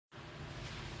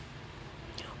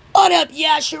What up,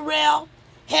 Yasharel?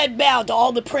 Head bowed to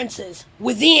all the princes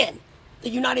within the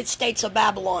United States of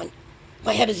Babylon.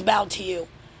 My head is bowed to you.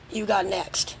 You got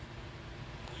next.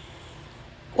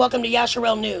 Welcome to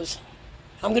Yasharel News.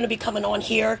 I'm going to be coming on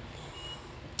here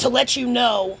to let you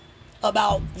know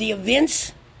about the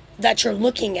events that you're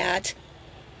looking at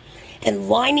and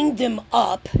lining them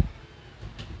up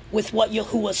with what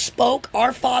Yahuwah spoke,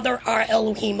 our Father, our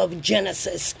Elohim of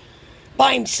Genesis,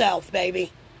 by himself,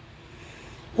 baby.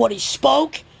 What he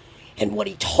spoke and what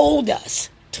he told us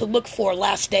to look for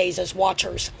last days as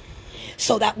watchers,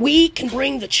 so that we can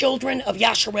bring the children of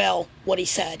Yasharel what he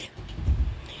said.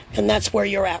 And that's where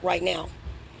you're at right now.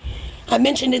 I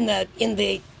mentioned in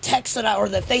the text that or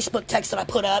the Facebook text that I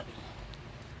put up,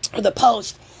 or the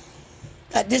post,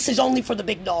 that this is only for the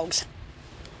big dogs.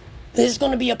 This is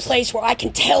going to be a place where I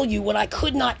can tell you what I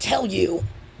could not tell you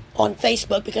on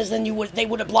Facebook, because then they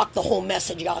would have blocked the whole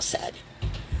message y'all said.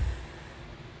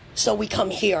 So we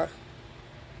come here.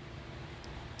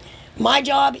 My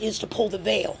job is to pull the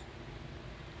veil,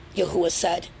 Yahuwah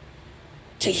said,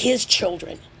 to his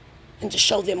children, and to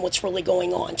show them what's really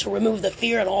going on, to remove the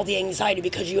fear and all the anxiety,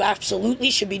 because you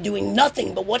absolutely should be doing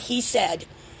nothing but what he said,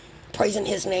 praising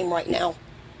his name right now.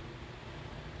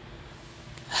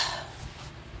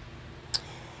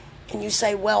 And you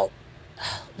say, well,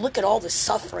 look at all the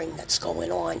suffering that's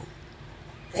going on.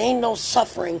 There ain't no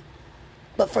suffering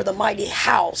but for the mighty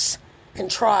house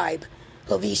and tribe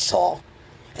of Esau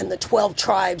and the 12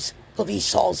 tribes of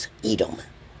Esau's Edom.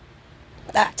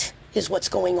 That is what's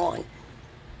going on.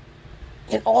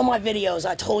 In all my videos,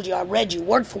 I told you, I read you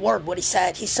word for word what he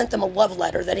said. He sent them a love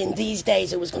letter that in these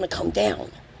days it was going to come down.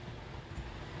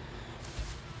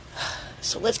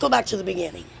 So let's go back to the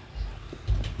beginning.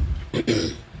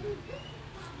 The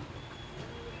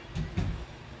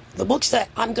books that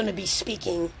I'm going to be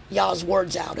speaking Yah's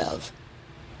words out of,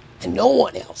 and no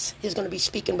one else is going to be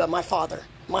speaking but my Father,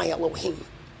 my Elohim,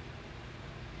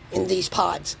 in these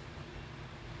pods.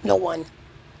 No one.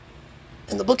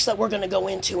 And the books that we're going to go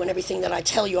into and everything that I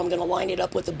tell you, I'm going to line it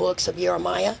up with the books of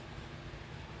Jeremiah,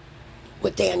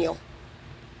 with Daniel,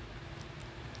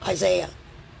 Isaiah,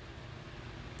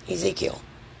 Ezekiel,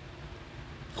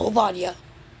 Obadiah,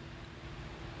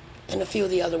 and a few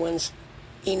of the other ones,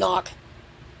 Enoch,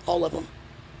 all of them.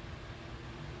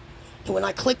 And when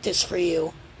I click this for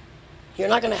you, you're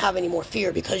not going to have any more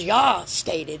fear, because Yah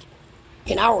stated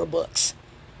in our books,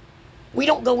 we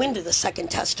don't go into the Second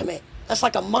Testament. That's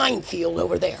like a minefield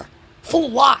over there, full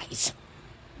of lies.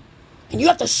 And you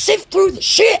have to sift through the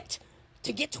shit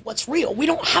to get to what's real. We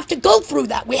don't have to go through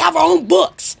that. We have our own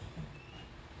books.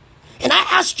 And I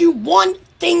asked you one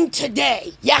thing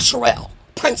today, Yasharel,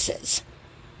 princes.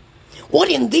 What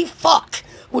in the fuck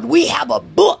would we have a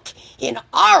book in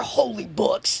our holy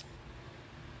books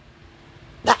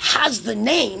that has the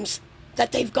names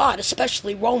that they've got,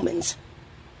 especially Romans?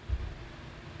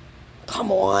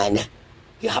 Come on.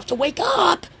 You have to wake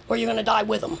up, or you're going to die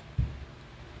with them.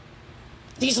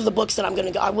 These are the books that I'm going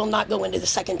to go. I will not go into the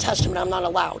Second Testament. I'm not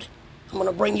allowed. I'm going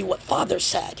to bring you what Father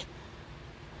said.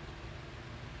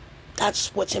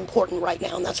 That's what's important right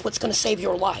now, and that's what's going to save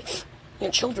your life,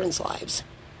 your children's lives.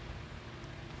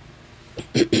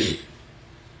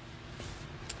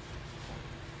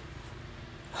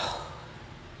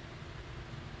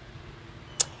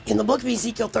 In the book of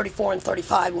Ezekiel 34 and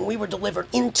 35, when we were delivered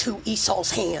into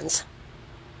Esau's hands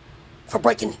for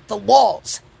breaking the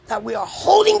laws that we are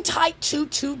holding tight to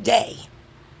today,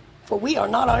 for we are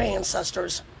not our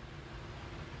ancestors.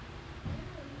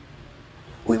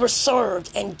 We were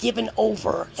served and given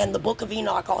over, and the book of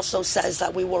Enoch also says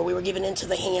that we were given into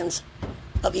the hands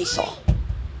of Esau.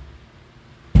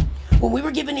 When we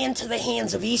were given into the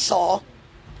hands of Esau,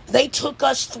 they took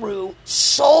us through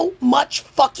so much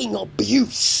fucking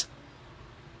abuse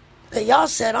that Yah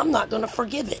said, I'm not going to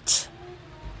forgive it.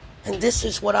 And this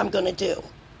is what I'm going to do.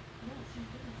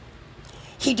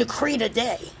 He decreed a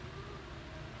day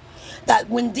that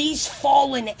when these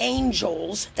fallen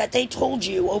angels that they told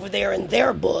you over there in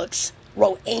their books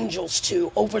wrote angels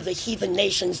to over the heathen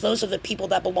nations, those are the people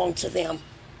that belong to them.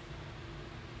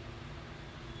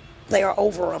 They are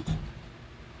over them.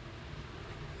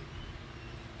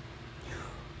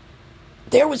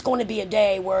 There was going to be a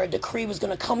day where a decree was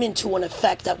going to come into an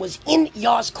effect that was in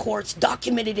Yah's courts,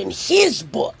 documented in his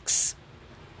books,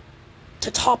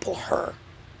 to topple her.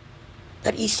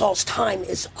 That Esau's time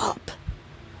is up.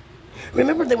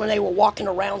 Remember that when they were walking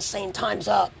around saying, time's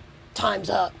up, time's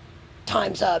up,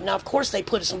 time's up. Now, of course, they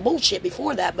put some bullshit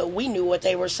before that, but we knew what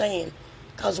they were saying,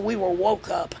 because we were woke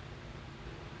up.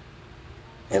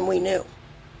 And we knew.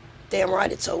 Damn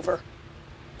right it's over.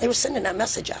 They were sending that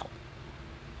message out.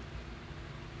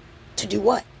 To do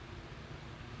what?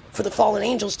 for the fallen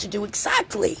angels to do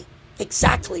exactly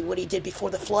what he did before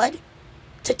the flood,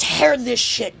 to tear this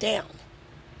shit down,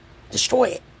 destroy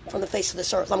it from the face of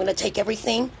this earth. I'm going to take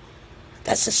everything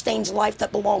that sustains life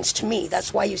that belongs to me.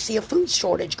 That's why you see a food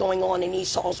shortage going on in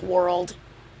Esau's world.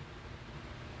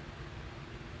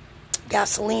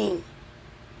 Gasoline,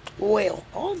 oil,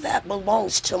 all that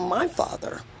belongs to my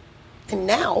Father. And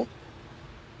now,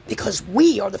 because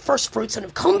we are the first fruits and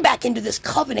have come back into this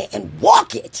covenant and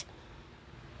walk it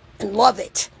and love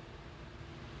it,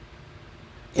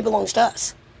 it belongs to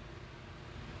us.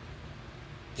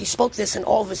 He spoke this in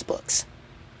all of his books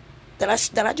that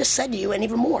I just said to you, and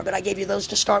even more, but I gave you those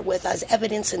to start with as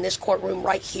evidence in this courtroom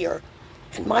right here.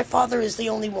 And my Father is the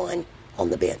only one on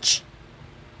the bench.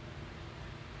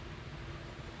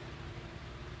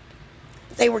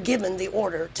 They were given the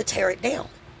order to tear it down.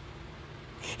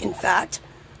 In fact,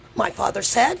 my Father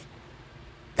said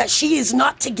that she is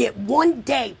not to get one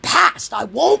day past. I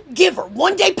won't give her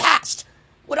one day past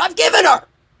what I've given her.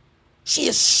 She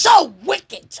is so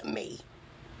wicked to me.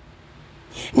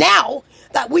 Now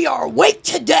that we are awake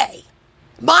today,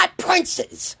 my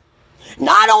princes,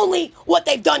 not only what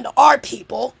they've done to our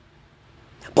people,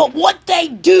 but what they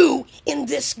do in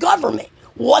this government,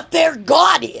 what their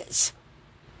God is.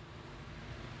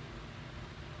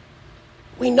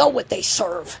 We know what they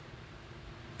serve,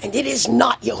 and it is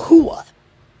not Yahuwah.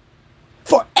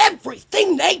 For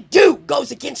everything they do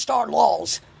goes against our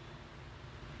laws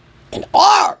and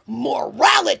our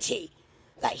morality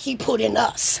that he put in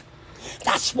us.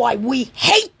 That's why we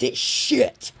hate this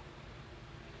shit.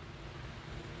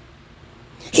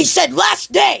 He said,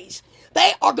 last days,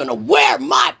 they are going to wear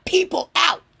my people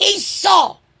out.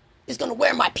 Esau is going to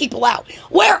wear my people out.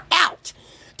 Wear out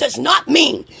does not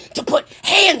mean to put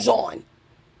hands on.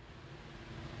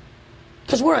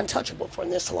 Because we're untouchable from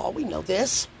this law. We know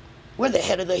this. We're the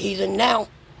head of the heathen now.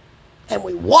 And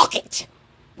we walk it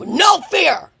with no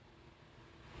fear.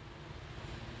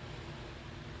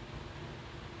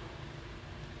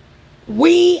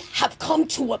 We have come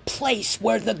to a place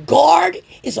where the guard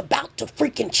is about to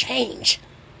freaking change.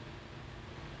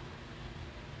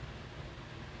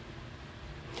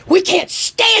 We can't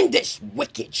stand this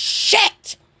wicked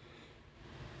shit.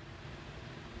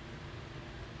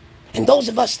 And those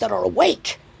of us that are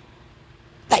awake,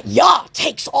 that Yah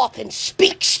takes off and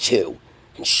speaks to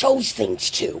and shows things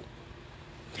to,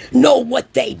 know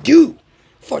what they do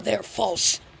for their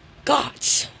false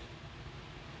gods.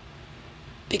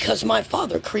 Because my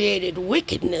Father created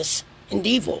wickedness and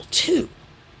evil too,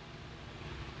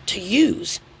 to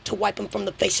use to wipe them from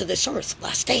the face of this earth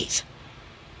last days.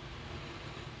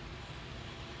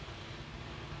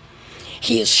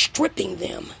 He is stripping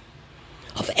them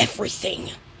of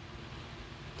everything.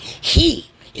 He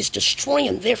is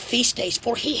destroying their feast days,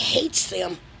 for he hates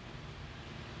them.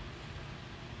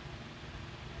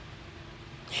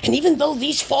 And even though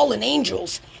these fallen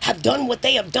angels have done what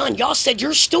they have done, y'all said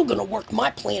you're still going to work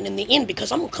my plan in the end,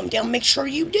 because I'm going to come down and make sure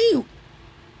you do.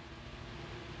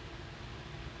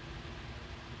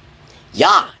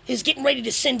 Yah is getting ready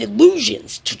to send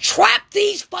illusions to trap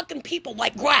these fucking people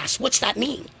like grass. What's that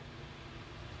mean?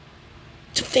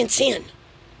 To fence in.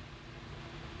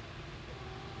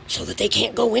 So that they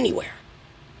can't go anywhere.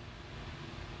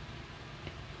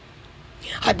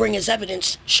 I bring as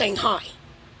evidence Shanghai,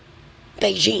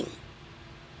 Beijing.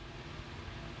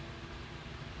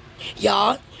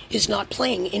 Yah is not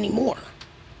playing anymore.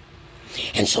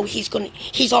 And so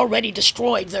he's already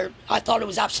destroyed their, I thought it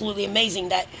was absolutely amazing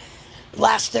that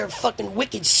their fucking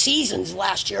wicked seasons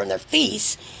last year and their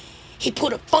feasts, he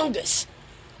put a fungus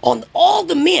on all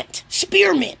the mint,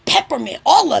 spearmint, peppermint,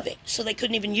 all of it, so they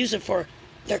couldn't even use it for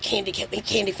their candy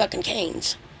fucking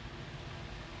canes.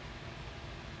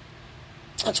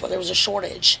 That's why there was a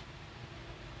shortage.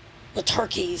 The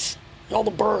turkeys and all the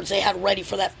birds they had ready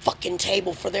for that fucking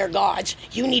table for their gods.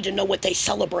 You need to know what they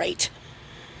celebrate.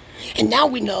 And now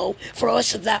we know, for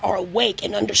us that are awake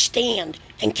and understand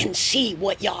and can see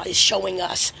what Yah is showing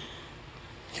us.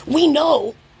 We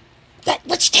know that,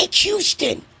 let's take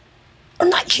Houston. Or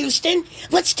not Houston.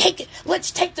 Let's take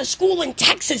the school in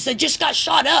Texas that just got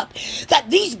shot up.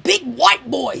 That these big white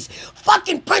boys,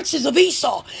 fucking princes of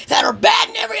Esau, that are bad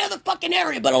in every other fucking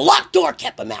area, but a locked door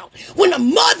kept them out. When a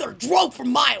mother drove for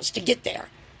miles to get there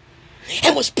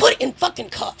and was put in fucking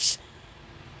cuffs.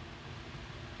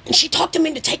 And she talked him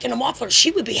into taking them off her. She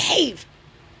would behave.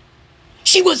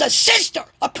 She was a sister,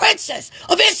 a princess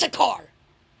of Issachar,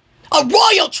 a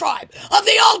royal tribe of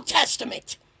the Old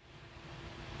Testament.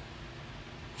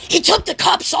 He took the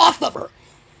cuffs off of her,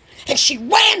 and she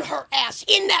ran her ass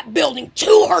in that building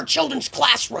to her children's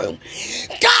classroom,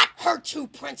 got her two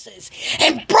princes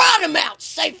and brought them out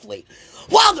safely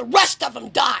while the rest of them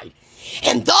died.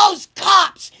 And those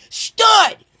cops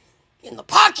stood in the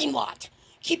parking lot,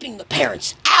 keeping the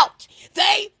parents out.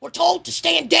 They were told to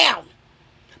stand down.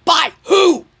 By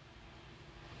who?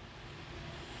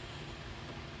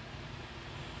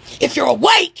 If you're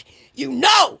awake, you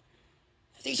know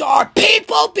these are our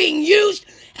people being used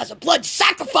as a blood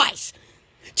sacrifice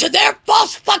to their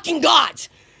false fucking gods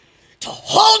to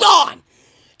hold on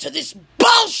to this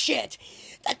bullshit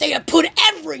that they have put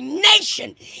every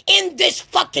nation in this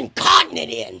fucking continent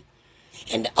in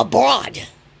and abroad.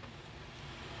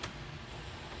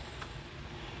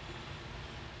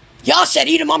 Y'all said,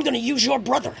 Edom, I'm going to use your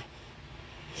brother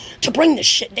to bring this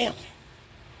shit down,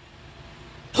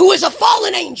 who is a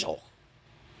fallen angel.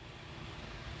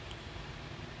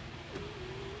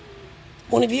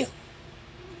 One of you.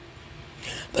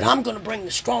 But I'm going to bring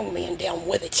the strong man down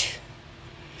with it.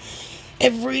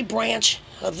 Every branch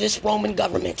of this Roman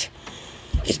government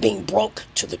is being broke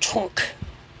to the trunk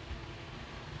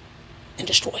and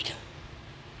destroyed.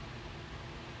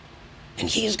 And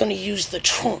he is going to use the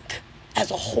trunk as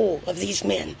a whole of these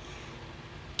men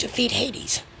to feed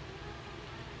Hades.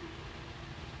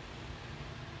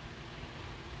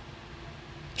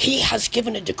 He has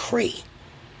given a decree.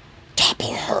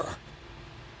 Topple her.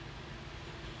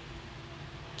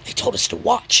 He told us to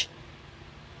watch.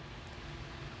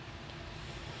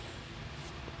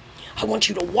 I want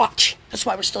you to watch. That's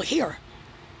why we're still here.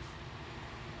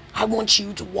 I want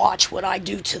you to watch what I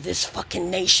do to this fucking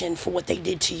nation for what they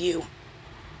did to you.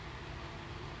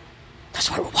 That's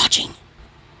why we're watching.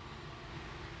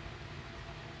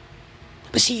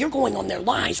 But see, you're going on their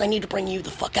lies. I need to bring you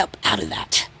the fuck up out of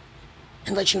that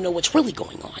and let you know what's really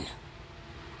going on.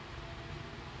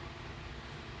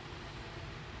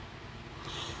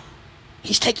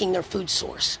 He's taking their food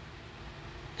source.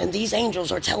 And these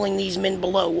angels are telling these men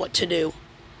below what to do.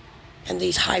 And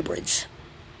these hybrid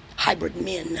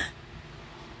men,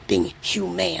 being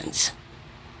humans,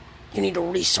 you need to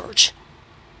research.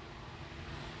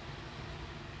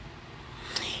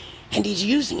 And he's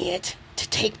using it to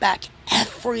take back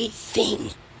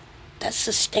everything that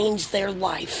sustains their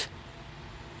life,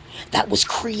 that was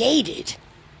created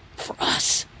for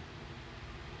us.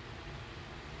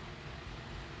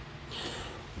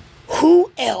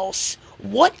 Who else,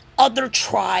 what other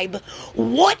tribe,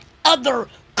 what other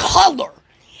color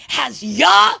has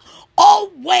Yah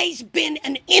always been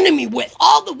an enemy with,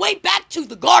 all the way back to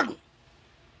the garden?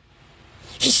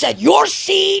 He said, your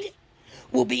seed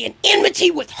will be an enmity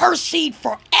with her seed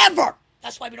forever.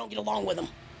 That's why we don't get along with them.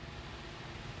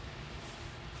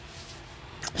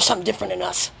 There's something different in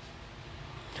us.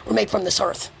 We're made from this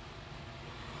earth.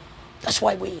 That's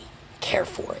why we care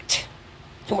for it.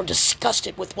 And we're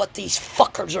disgusted with what these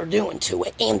fuckers are doing to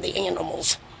it and the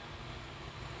animals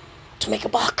to make a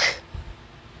buck.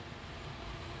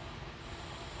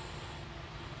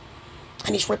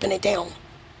 And he's ripping it down.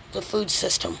 The food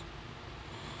system.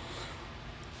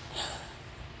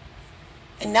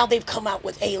 And now they've come out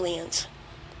with aliens.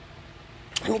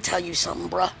 Let me tell you something,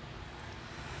 bruh.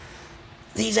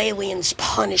 These aliens'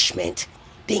 punishment,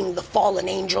 being the fallen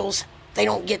angels, they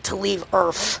don't get to leave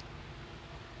Earth.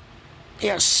 They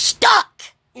are stuck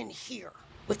in here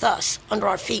with us under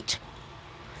our feet.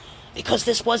 Because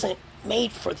this wasn't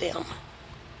made for them.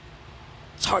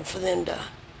 It's hard for them to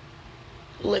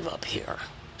live up here.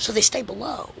 So they stay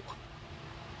below,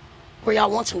 where y'all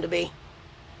wants them to be.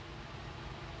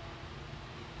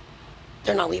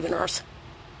 They're not leaving Earth.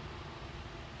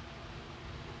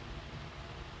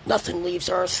 Nothing leaves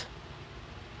Earth.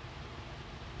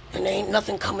 And there ain't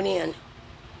nothing coming in.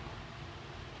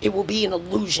 It will be an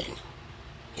illusion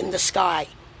in the sky,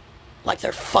 like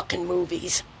their fucking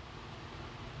movies.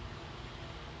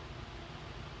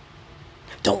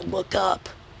 Don't look up.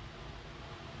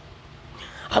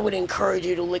 I would encourage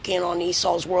you to look in on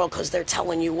Esau's world, because they're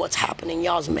telling you what's happening.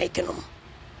 Y'all's making them.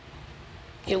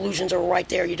 The illusions are right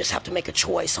there. You just have to make a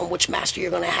choice on which master you're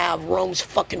going to have. Rome's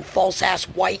fucking false-ass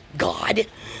white god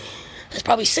is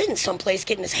probably sitting someplace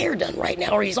getting his hair done right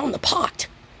now, or he's on the pot,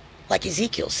 like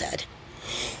Ezekiel said.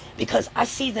 Because I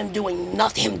see them doing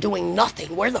nothing, him doing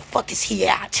nothing. Where the fuck is he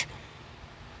at?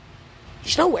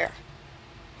 He's nowhere.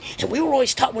 And we were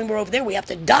always taught when we were over there, we have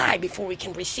to die before we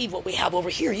can receive what we have over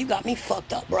here. You got me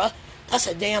fucked up, bruh. That's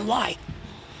a damn lie.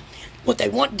 What they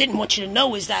didn't want you to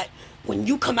know is that when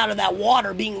you come out of that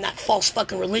water, being that false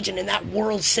fucking religion and that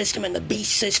world system and the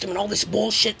beast system and all this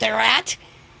bullshit they're at,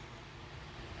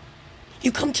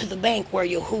 you come to the bank where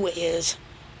Yahuwah is.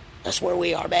 That's where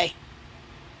we are, bae.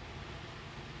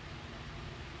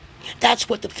 That's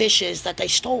what the fish is that they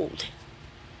stole.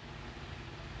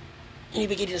 And you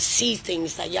begin to see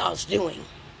things that Yah's doing.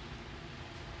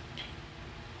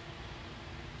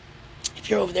 If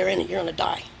you're over there in it, you're going to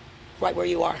die. Right where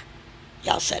you are.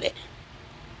 Yah said it.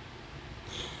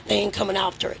 They ain't coming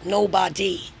after it.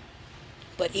 Nobody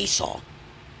but Esau.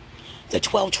 The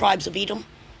 12 tribes of Edom.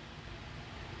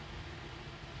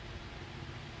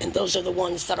 And those are the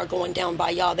ones that are going down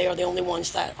by Yah. They are the only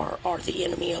ones that are the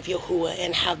enemy of Yahuwah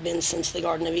and have been since the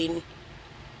Garden of Eden.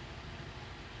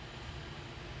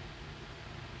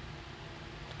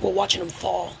 We're watching them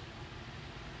fall.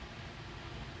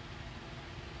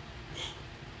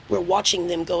 We're watching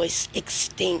them go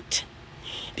extinct.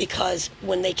 Because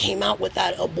when they came out with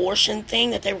that abortion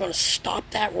thing, that they were going to stop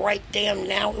that right damn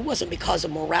now, it wasn't because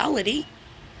of morality.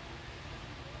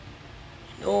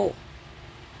 No.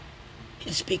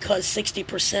 It's because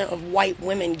 60% of white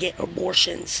women get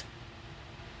abortions.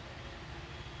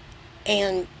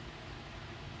 And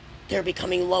they're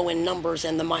becoming low in numbers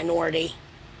in the minority.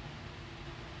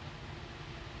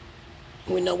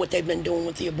 We know what they've been doing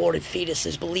with the aborted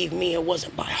fetuses. Believe me, it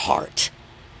wasn't by heart.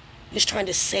 Just trying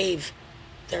to save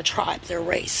their tribe, their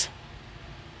race.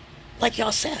 Like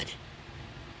y'all said.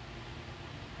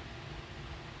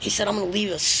 He said, I'm going to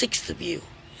leave a sixth of you.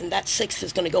 And that sixth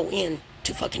is going to go in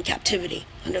to fucking captivity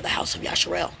under the house of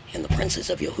Yasharel and the princes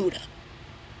of Yehuda.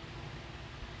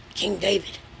 King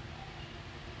David.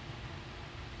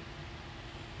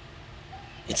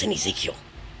 It's in Ezekiel.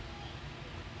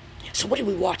 So what are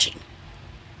we watching?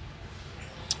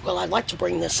 Well, I'd like to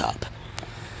bring this up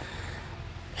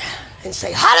and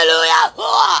say,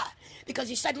 hallelujah! Because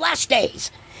he said last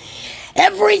days,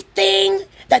 everything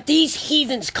that these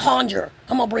heathens conjure,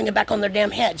 I'm going to bring it back on their damn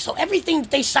head. So everything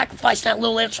that they sacrificed in that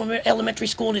little elementary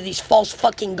school to these false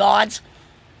fucking gods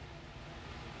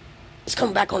is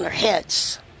coming back on their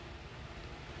heads.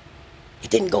 It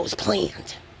didn't go as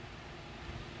planned.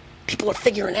 People are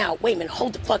figuring out, wait a minute,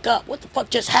 hold the fuck up. What the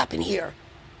fuck just happened here?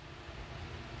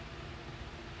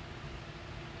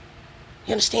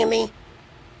 You understand me?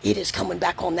 It is coming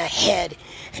back on that head.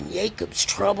 And Jacob's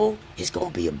trouble is going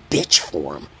to be a bitch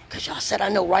for him. Because y'all said, I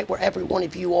know right where every one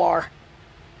of you are.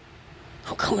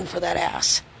 I'm coming for that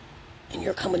ass. And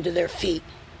you're coming to their feet.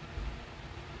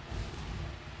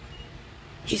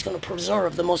 He's going to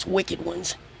preserve the most wicked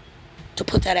ones to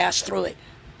put that ass through it.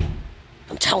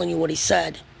 I'm telling you what he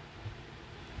said.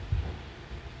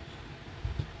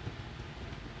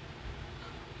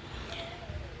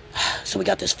 So we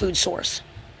got this food source.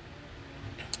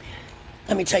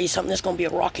 Let me tell you something. This is going to be a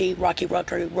rocky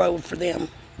road for them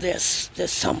this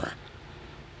summer.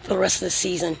 For the rest of the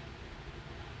season.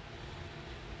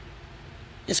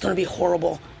 It's going to be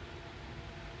horrible.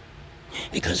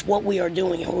 Because what we are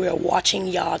doing, we are watching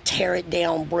Yah tear it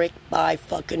down brick by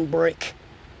fucking brick.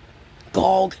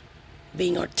 Gog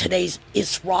being our today's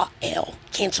Israel.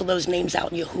 Cancel those names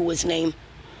out in Yahuwah's name.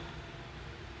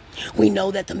 We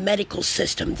know that the medical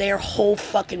system, their whole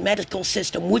fucking medical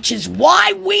system, which is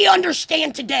why we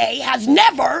understand today, has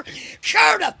never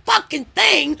cured a fucking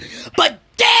thing, but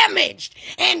damaged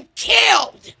and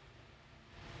killed.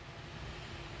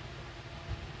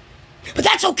 But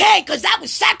that's okay, because that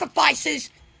was sacrifices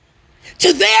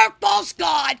to their false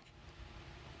god,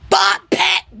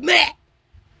 Bapet Met.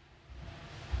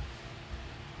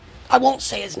 I won't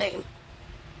say his name,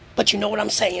 but you know what I'm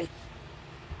saying.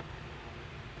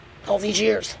 All these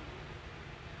years.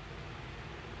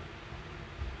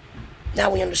 Now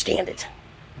we understand it.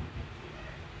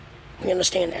 We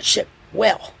understand that shit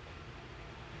well.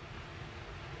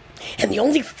 And the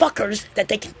only fuckers that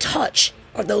they can touch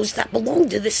are those that belong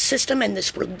to this system and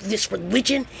this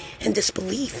religion and this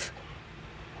belief.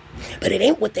 But it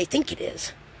ain't what they think it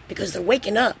is. Because they're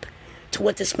waking up to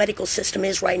what this medical system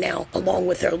is right now, along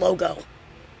with their logo.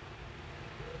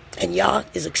 And Yah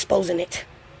is exposing it.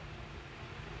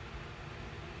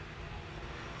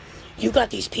 You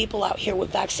got these people out here with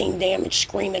vaccine damage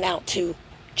screaming out to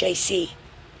JC.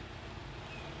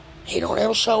 He don't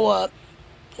ever show up.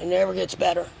 It never gets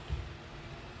better.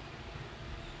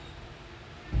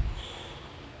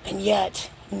 And yet,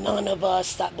 none of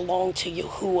us that belong to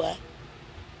Yahuwah,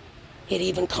 it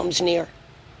even comes near.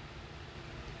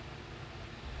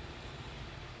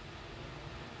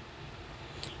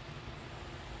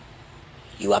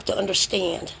 You have to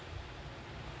understand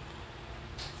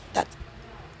that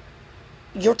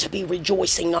you're to be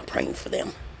rejoicing, not praying for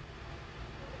them.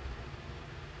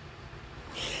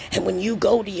 And when you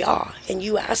go to Yah and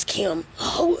you ask him,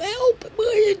 oh, help,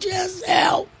 will you just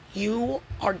help? You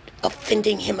are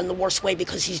offending him in the worst way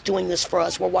because he's doing this for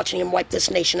us. We're watching him wipe this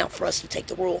nation out for us to take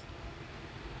the rule.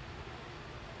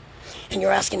 And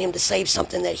you're asking him to save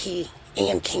something that he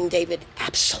and King David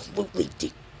absolutely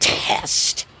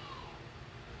detest.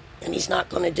 And he's not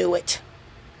going to do it.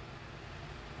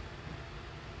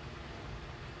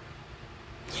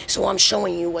 So I'm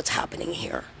showing you what's happening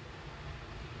here.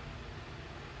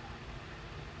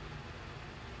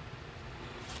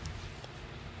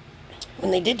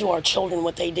 When they did to our children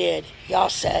what they did, Yah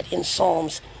said in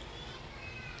Psalms,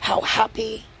 how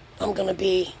happy I'm going to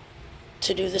be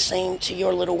to do the same to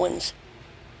your little ones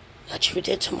that you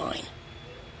did to mine.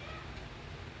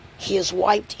 He has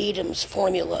wiped Edom's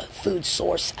formula food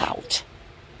source out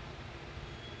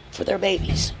for their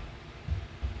babies.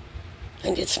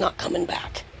 And it's not coming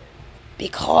back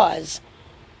because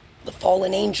the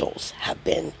fallen angels have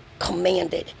been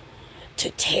commanded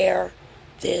to tear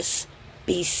this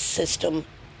beast system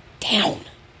down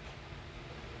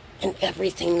and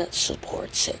everything that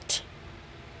supports it.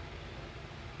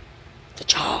 The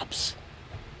jobs.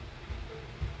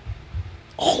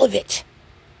 All of it.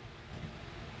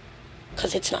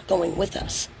 Because it's not going with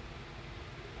us.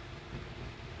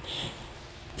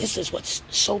 This is what's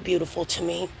so beautiful to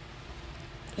me.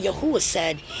 Yahuwah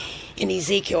said in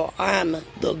Ezekiel, I'm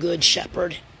the good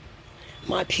shepherd.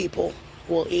 My people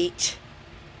will eat.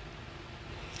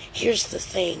 Here's the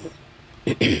thing.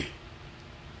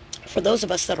 For those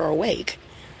of us that are awake,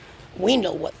 we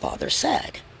know what Father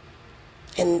said.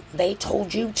 And they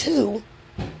told you too,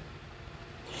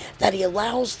 that he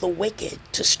allows the wicked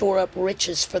to store up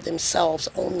riches for themselves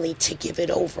only to give it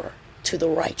over to the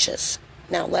righteous.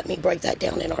 Now let me break that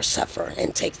down in our Sefer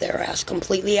and take their ass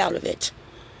completely out of it.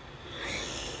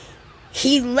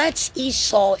 He lets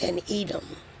Esau and Edom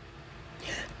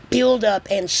build up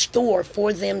and store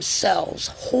for themselves,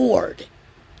 hoard.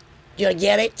 You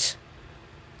get it?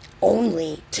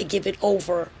 Only to give it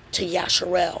over to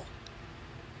Yasharel.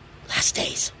 Last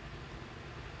days.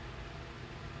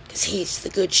 Because he's the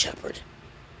good shepherd.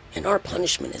 And our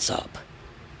punishment is up.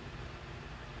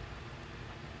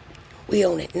 We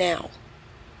own it now.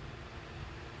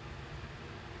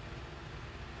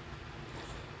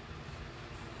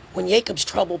 When Jacob's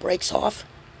trouble breaks off,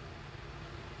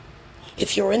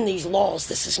 if you're in these laws,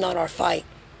 this is not our fight.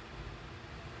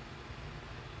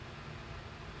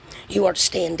 You are to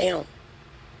stand down.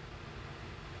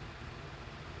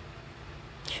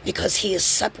 Because he is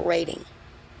separating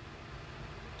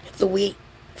the wheat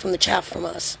from the chaff from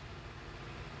us.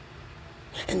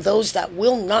 And those that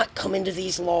will not come into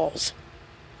these laws,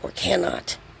 or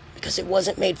cannot, because it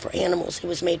wasn't made for animals, it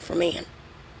was made for man,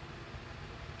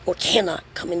 or cannot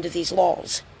come into these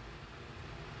laws,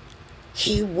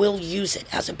 he will use it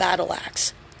as a battle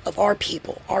axe of our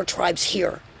people, our tribes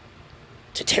here,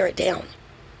 to tear it down.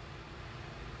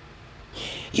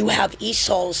 You have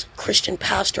Esau's Christian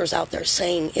pastors out there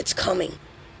saying it's coming.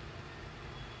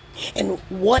 And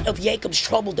what of Jacob's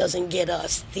trouble doesn't get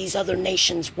us, these other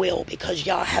nations will, because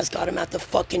Yah has got him at the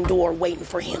fucking door waiting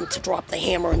for him to drop the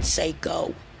hammer and say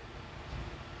go.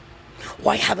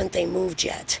 Why haven't they moved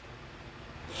yet?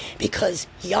 Because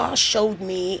Yah showed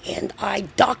me and I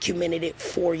documented it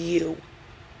for you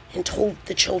and told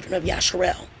the children of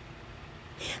Yasharel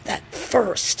that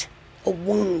first a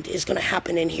wound is going to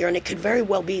happen in here, and it could very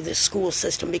well be the school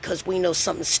system, because we know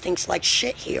something stinks like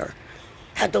shit here.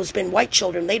 Had those been white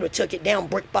children, they'd have took it down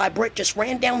brick by brick, just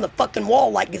ran down the fucking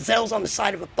wall like gazelles on the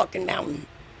side of a fucking mountain.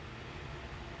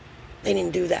 They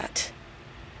didn't do that.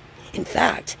 In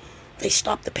fact, they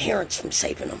stopped the parents from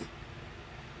saving them.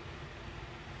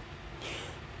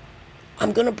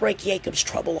 I'm going to break Jacob's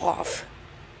trouble off.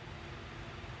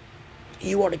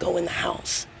 You are to go in the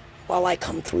house while I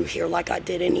come through here like I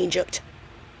did in Egypt.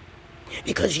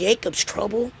 Because Jacob's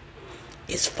trouble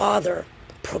is father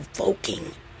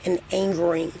provoking and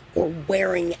angering or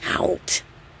wearing out,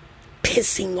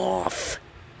 pissing off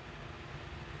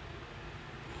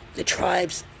the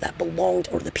tribes that belonged,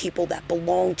 or the people that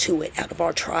belong to it out of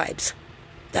our tribes,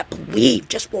 that believe,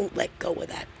 just won't let go of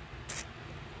that.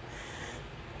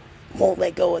 Won't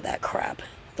let go of that crap.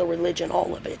 The religion,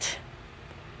 all of it.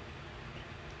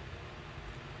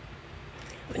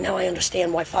 But now I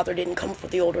understand why Father didn't come for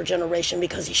the older generation,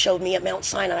 because he showed me at Mount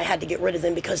Sinai I had to get rid of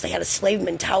them because they had a slave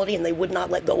mentality and they would not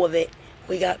let go of it.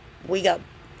 We got,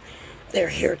 they're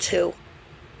here too.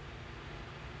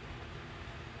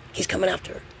 He's coming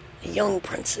after the young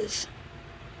princes,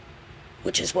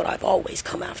 which is what I've always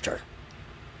come after.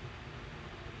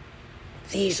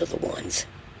 These are the ones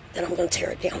that I'm going to tear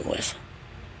it down with.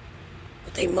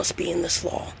 But they must be in this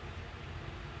law.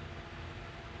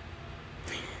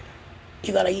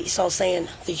 You got Esau saying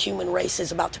the human race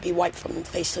is about to be wiped from the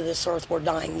face of this earth. We're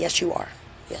dying. Yes, you are.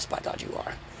 Yes, by God, you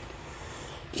are.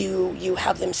 You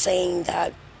have them saying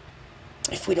that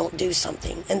if we don't do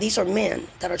something, and these are men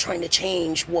that are trying to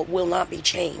change what will not be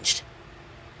changed.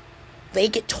 They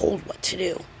get told what to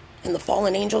do. And the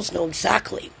fallen angels know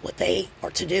exactly what they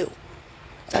are to do.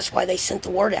 That's why they sent the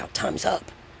word out. Time's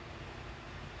up.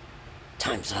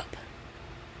 Time's up.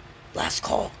 Last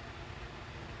call.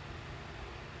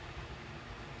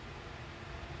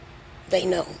 They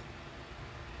know.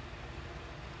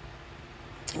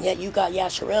 And yet you got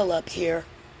Yasharel up here.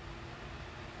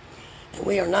 And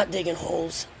we are not digging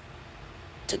holes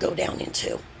to go down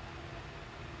into.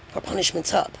 Our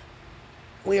punishment's up.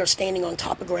 We are standing on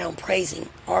top of ground praising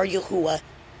our Yahuwah,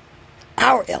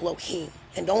 our Elohim,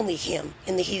 and only Him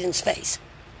in the heathen's face.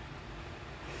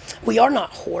 We are not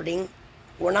hoarding.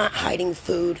 We're not hiding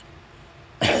food.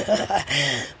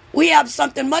 We have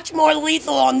something much more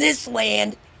lethal on this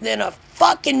land than a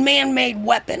fucking man-made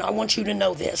weapon. I want you to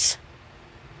know this.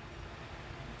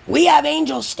 We have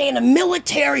angels stand in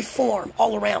military form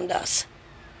all around us.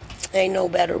 They know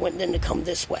better than to come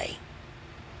this way.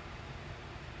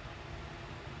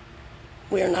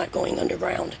 We are not going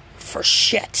underground for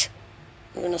shit.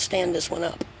 We're going to stand this one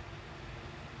up.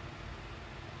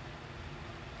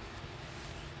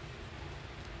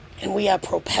 And we have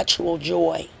perpetual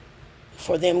joy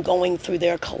for them going through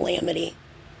their calamity,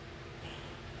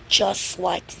 just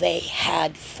like they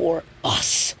had for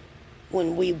us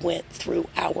when we went through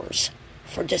ours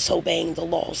for disobeying the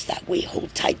laws that we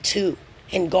hold tight to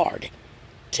and guard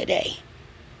today.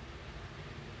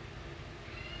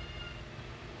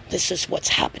 This is what's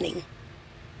happening.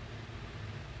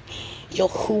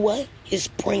 Yahuwah is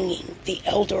bringing the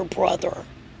elder brother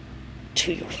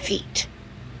to your feet.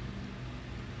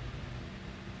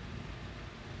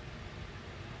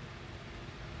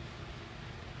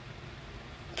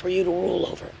 For you to rule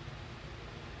over.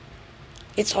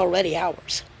 It's already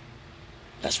ours.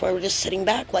 That's why we're just sitting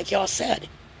back, like y'all said.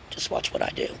 Just watch what I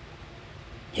do.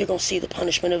 You're going to see the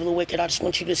punishment of the wicked. I just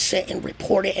want you to sit and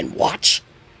report it and watch.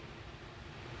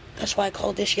 That's why I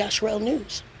call this Yasharel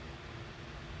News.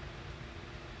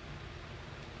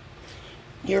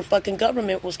 Your fucking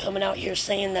government was coming out here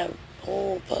saying that,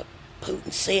 oh, fuck,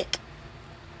 Putin's sick.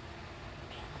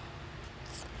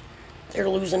 They're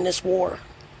losing this war.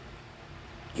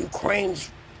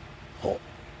 Ukraine's, oh,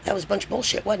 that was a bunch of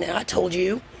bullshit, wasn't it? I told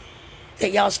you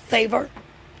that y'all's favor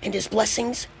and his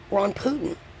blessings were on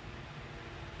Putin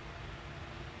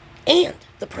and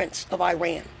the Prince of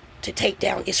Iran to take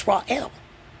down Israel.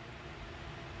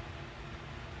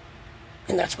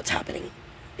 And that's what's happening.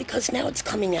 Because now it's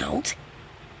coming out.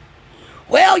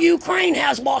 Well, Ukraine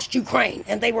has lost Ukraine.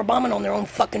 And they were bombing on their own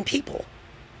fucking people.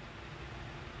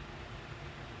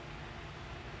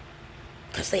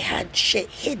 Because they had shit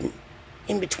hidden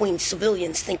in between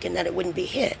civilians thinking that it wouldn't be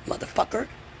hit. Motherfucker.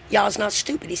 Y'all's not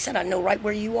stupid. He said, I know right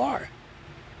where you are.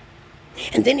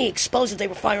 And then he exposed that they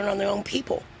were firing on their own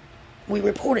people. We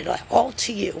reported that all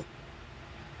to you.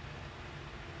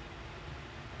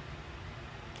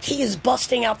 He is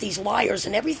busting out these liars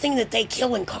and everything that they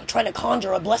kill and try to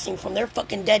conjure a blessing from their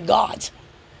fucking dead gods.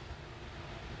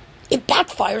 It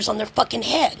backfires on their fucking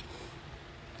head.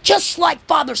 Just like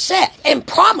Father said and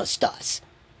promised us.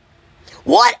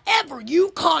 Whatever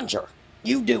you conjure,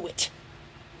 you do it.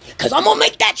 Because I'm going to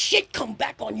make that shit come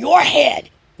back on your head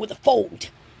with a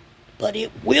fold. But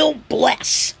it will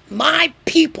bless my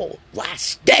people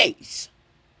last days.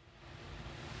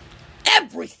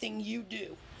 Everything you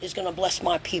do is going to bless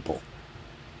my people.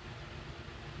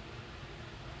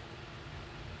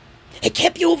 It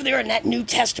kept you over there in that New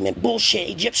Testament bullshit,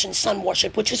 Egyptian sun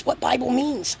worship, which is what Bible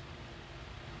means.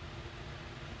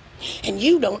 And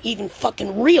you don't even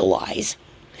fucking realize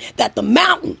that the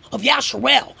mountain of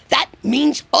Yasharel, that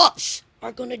means us,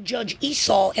 are going to judge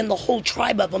Esau and the whole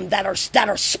tribe of them that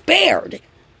are spared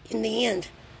in the end.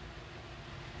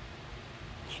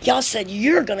 Y'all said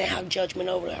you're going to have judgment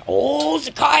over there. Oh,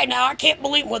 Zekiah, now I can't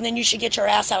believe. Well, then you should get your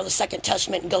ass out of the Second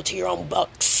Testament and go to your own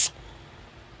books.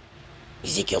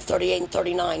 Ezekiel 38 and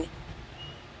 39.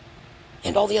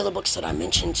 And all the other books that I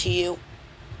mentioned to you.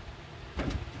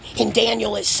 In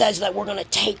Daniel, it says that we're going to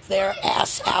take their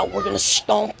ass out. We're going to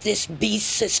stomp this beast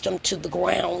system to the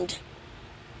ground.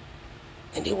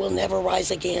 And it will never rise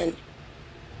again.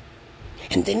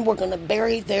 And then we're going to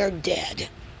bury their dead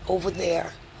over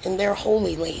there in their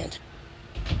holy land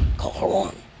called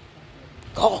Haran.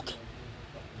 Gog.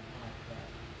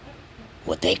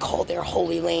 What they call their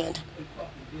holy land.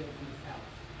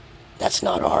 That's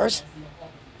not ours.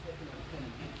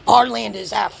 Our land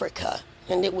is Africa,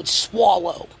 and it would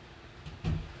swallow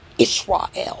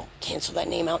Israel. Cancel that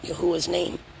name out, Yahuwah's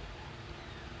name.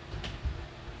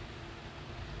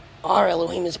 Our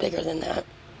Elohim is bigger than that.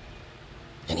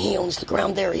 And he owns the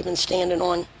ground they're even standing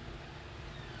on.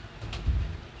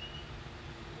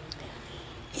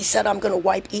 He said, I'm going to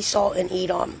wipe Esau and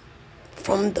Edom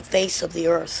from the face of the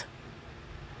earth.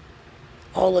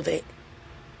 All of it.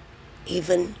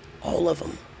 Even all of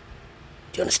them.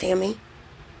 Do you understand me?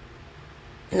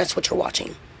 And that's what you're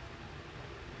watching.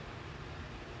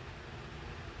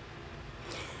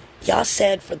 Yah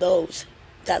said, for those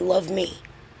that love me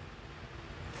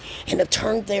and have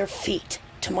turned their feet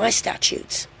to my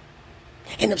statutes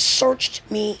and have searched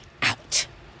me out.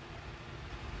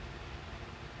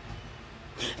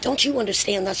 Don't you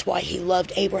understand that's why he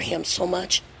loved Abraham so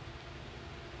much?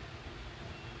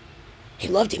 He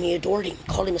loved him, he adored him,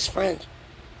 called him his friend.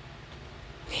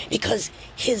 Because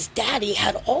his daddy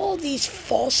had all these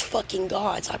false fucking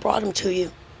gods. I brought them to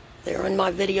you. They're in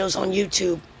my videos on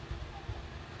YouTube.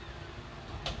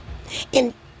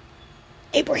 And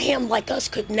Abraham, like us,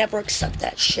 could never accept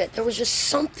that shit. There was just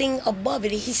something above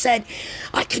it. He said,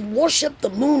 I could worship the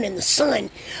moon and the sun,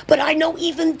 but I know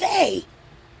even they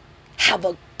have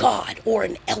a God or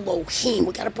an Elohim.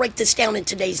 We got to break this down in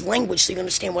today's language so you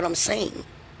understand what I'm saying.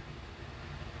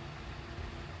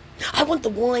 I want the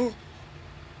one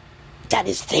that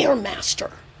is their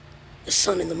master, the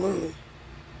sun and the moon.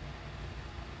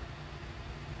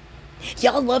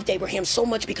 Y'all loved Abraham so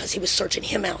much because he was searching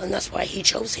him out, and that's why he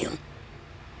chose him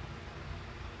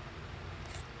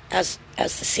as the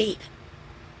seed.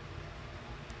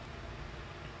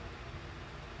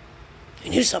 He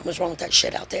knew something was wrong with that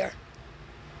shit out there.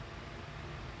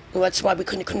 And that's why we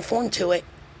couldn't conform to it.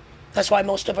 That's why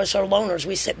most of us are loners.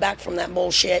 We sit back from that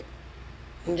bullshit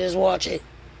and just watch it.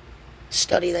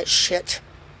 Study that shit.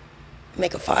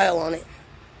 Make a file on it.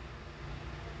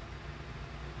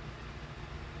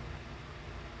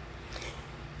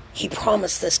 He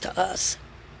promised this to us.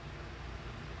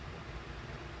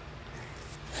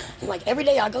 And like every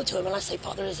day I go to him and I say,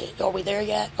 Father, are we there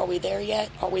yet? Are we there yet?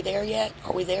 Are we there yet?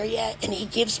 Are we there yet? And he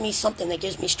gives me something that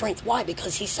gives me strength. Why?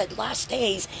 Because he said last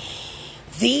days,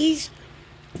 this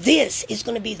is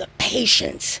going to be the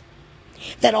patience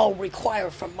that I'll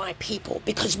require from my people,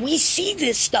 because we see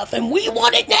this stuff and we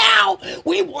want it now.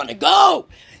 We want to go.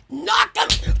 Knock them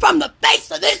from the face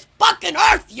of this fucking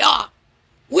earth, y'all.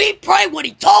 We pray what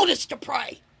he told us to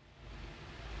pray,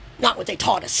 not what they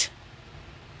taught us.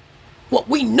 What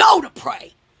we know to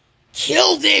pray.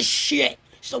 Kill this shit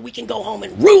so we can go home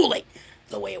and rule it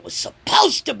the way it was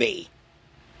supposed to be.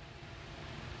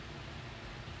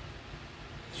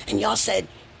 And y'all said,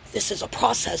 this is a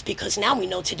process, because now we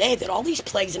know today that all these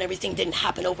plagues and everything didn't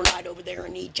happen overnight over there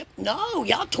in Egypt. No,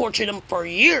 y'all tortured them for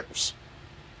years.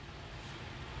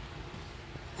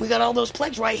 We got all those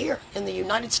plagues right here in the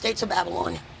United States of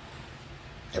Babylon.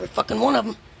 Every fucking one of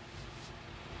them.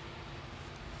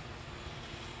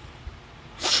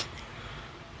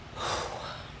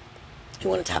 We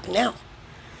want it to happen now.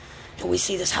 And we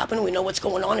see this happen, we know what's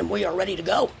going on, and we are ready to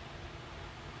go.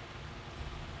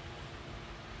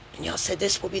 And y'all said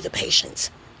this will be the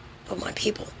patience of my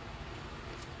people,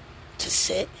 to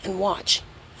sit and watch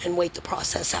and wait the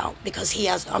process out. Because he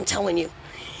has, I'm telling you,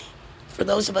 for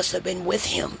those of us that have been with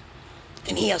him,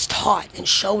 and he has taught and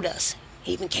showed us,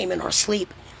 he even came in our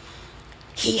sleep,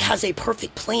 he has a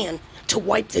perfect plan to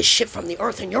wipe this shit from the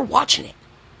earth, and you're watching it.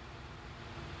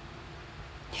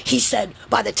 He said,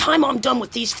 by the time I'm done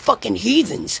with these fucking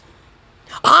heathens,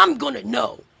 I'm going to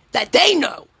know that they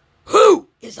know who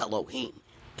is Elohim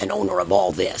and owner of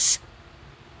all this.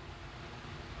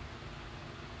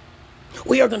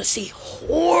 We are going to see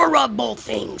horrible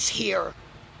things here.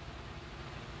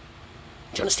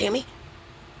 Do you understand me?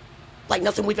 Like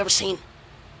nothing we've ever seen.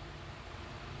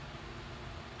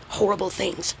 Horrible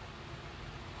things.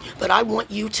 But I want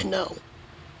you to know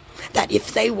that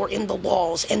if they were in the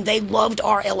walls and they loved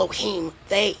our Elohim,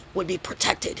 they would be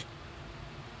protected.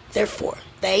 Therefore,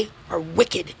 they are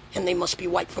wicked, and they must be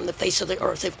wiped from the face of the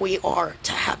earth if we are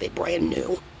to have it brand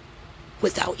new,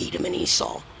 without Edom and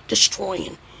Esau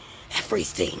destroying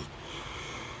everything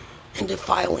and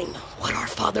defiling what our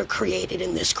Father created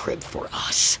in this crib for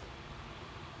us.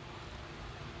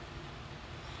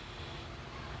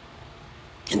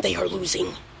 And they are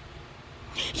losing.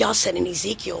 Y'all said in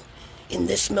Ezekiel, in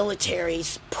this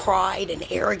military's pride and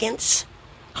arrogance,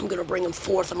 I'm going to bring them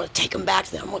forth. I'm going to take them back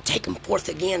to them. I'm going to take them forth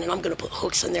again, and I'm going to put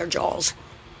hooks in their jaws.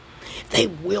 They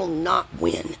will not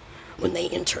win when they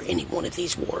enter any one of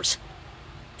these wars,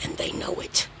 and they know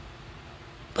it.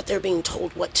 But they're being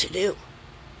told what to do.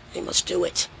 They must do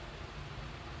it.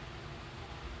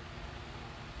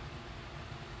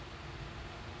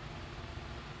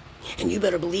 And you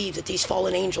better believe that these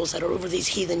fallen angels that are over these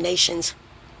heathen nations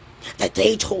that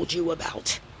they told you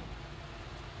about,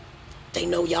 they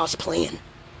know Yah's plan.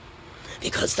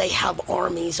 Because they have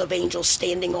armies of angels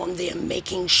standing on them,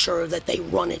 making sure that they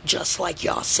run it just like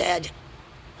Yah said,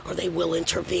 or they will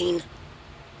intervene.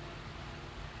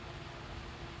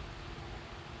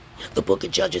 The book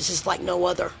of Judges is like no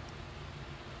other.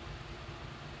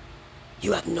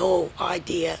 You have no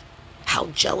idea how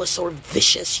jealous or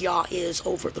vicious Yah is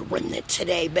over the remnant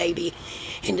today, baby.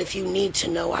 And if you need to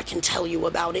know, I can tell you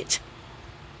about it.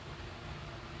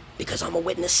 Because I'm a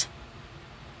witness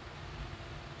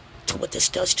to what this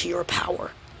does to your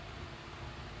power.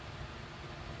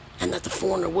 And that the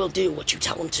foreigner will do what you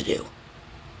tell him to do.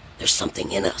 There's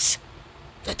something in us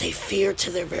that they fear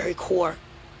to their very core.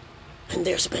 And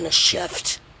there's been a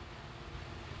shift.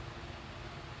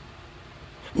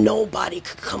 Nobody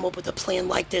could come up with a plan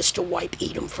like this to wipe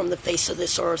Edom from the face of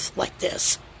this earth like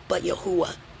this, but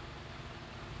Yahuwah.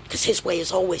 Because his way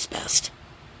is always best.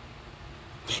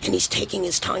 And he's taking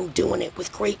his time doing it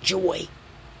with great joy.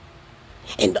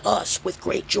 And us with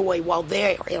great joy while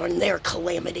they are in their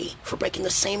calamity for breaking the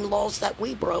same laws that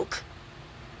we broke.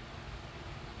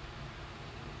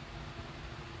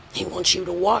 He wants you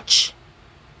to watch.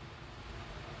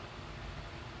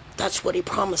 That's what he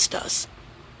promised us.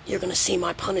 You're going to see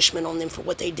my punishment on them for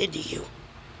what they did to you.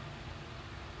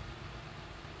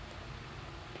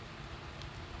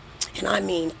 And I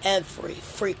mean every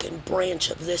freaking branch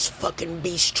of this fucking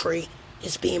beast tree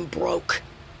is being broke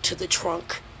to the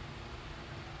trunk.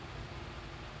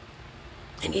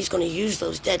 And he's going to use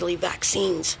those deadly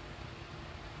vaccines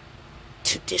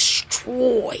to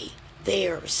destroy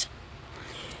theirs.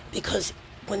 Because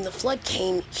when the flood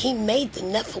came, he made the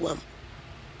Nephilim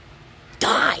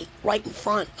die right in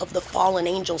front of the fallen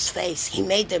angel's face. He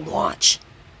made them watch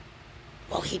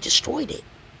while he destroyed it,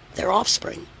 their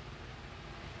offspring.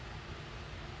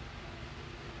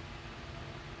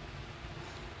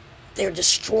 They're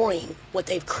destroying what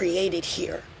they've created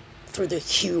here through the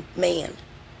human.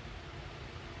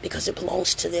 Because it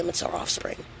belongs to them, it's our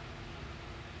offspring.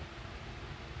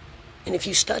 And if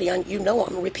you study, you know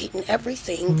I'm repeating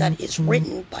everything that is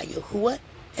written by Yahuwah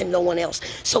and no one else.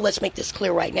 So let's make this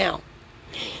clear right now.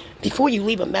 Before you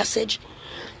leave a message,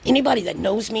 anybody that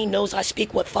knows me knows I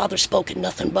speak what Father spoke and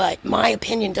nothing but. My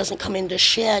opinion doesn't come into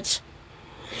shit.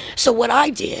 So what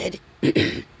I did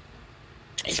is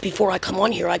before I come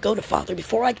on here, I go to Father.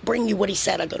 Before I bring you what he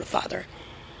said, I go to Father.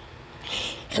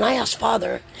 And I ask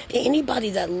Father, anybody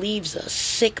that leaves a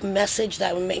sick message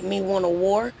that would make me want a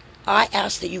war, I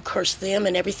ask that you curse them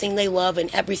and everything they love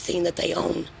and everything that they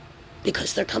own.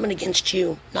 Because they're coming against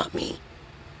you, not me.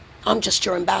 I'm just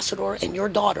your ambassador and your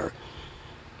daughter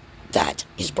that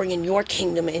is bringing your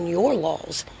kingdom and your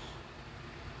laws.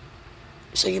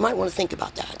 So you might want to think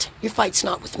about that. Your fight's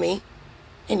not with me.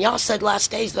 And y'all said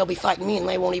last days they'll be fighting me and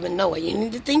they won't even know it. You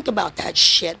need to think about that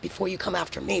shit before you come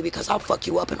after me, because I'll fuck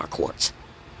you up in our courts.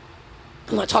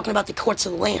 I'm not talking about the courts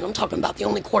of the land. I'm talking about the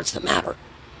only courts that matter.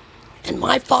 And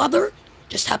my Father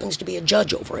just happens to be a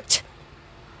judge over it.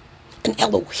 An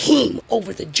Elohim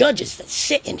over the judges that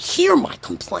sit and hear my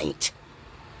complaint.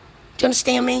 Do you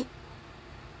understand me?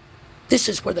 This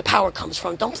is where the power comes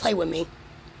from. Don't play with me.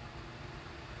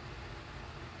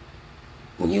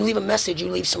 When you leave a message, you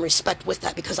leave some respect with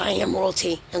that, because I am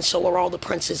royalty, and so are all the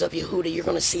princes of Yehuda. You're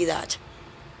going to see that.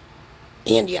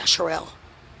 And Yasharel.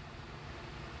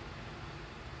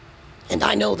 And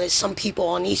I know that some people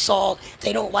on Esau,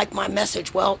 they don't like my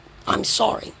message. Well, I'm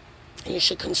sorry. And you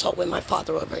should consult with my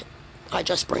Father over it. I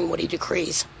just bring what he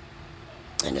decrees.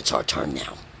 And it's our turn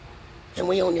now. And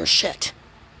we own your shit.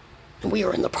 And we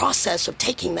are in the process of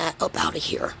taking that up out of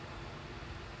here.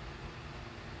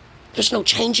 There's no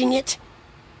changing it.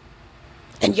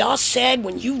 And Yah said,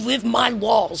 when you live my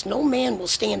laws, no man will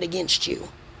stand against you.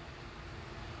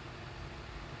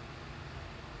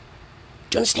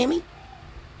 Do you understand me?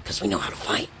 Because we know how to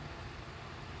fight.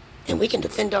 And we can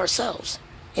defend ourselves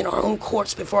in our own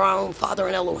courts before our own Father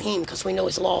and Elohim, because we know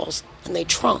his laws, and they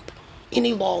trump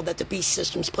any law that the beast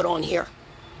systems put on here.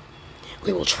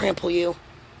 We will trample you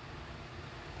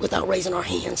without raising our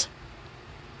hands.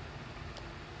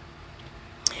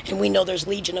 And we know there's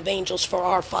legion of angels, for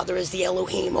our Father is the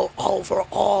Elohim over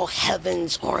all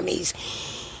heaven's armies.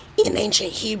 In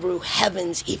ancient Hebrew,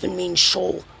 heavens even means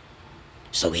Sheol.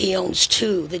 So he owns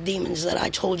two, the demons that I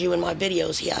told you in my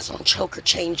videos he has on choker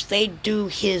chains. They do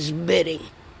his bidding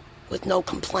with no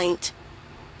complaint,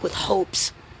 with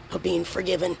hopes of being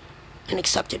forgiven and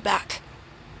accepted back.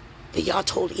 But Yah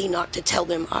told Enoch to tell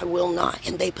them, I will not.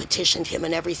 And they petitioned him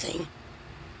and everything.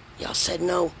 Yah said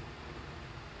no.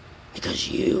 Because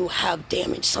you have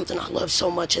damaged something I love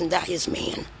so much, and that is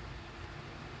man.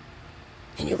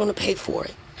 And you're going to pay for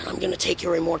it. And I'm going to take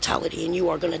your immortality, and you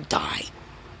are going to die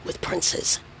with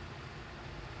princes.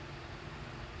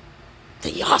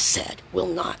 The Yah said will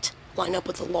not line up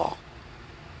with the law.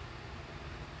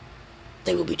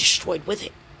 They will be destroyed with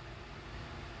it.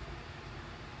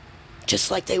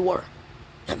 Just like they were.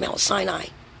 at Mount Sinai,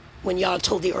 when Yah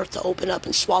told the earth to open up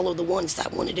and swallow the ones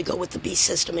that wanted to go with the beast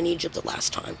system in Egypt the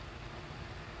last time.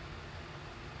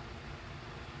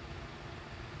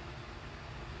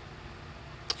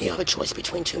 You have a choice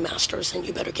between two masters, and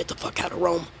you better get the fuck out of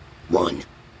Rome. Run.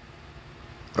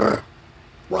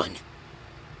 Run.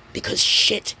 Because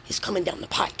shit is coming down the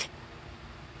pike.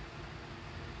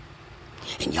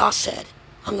 And Yah said,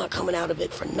 I'm not coming out of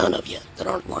it for none of you that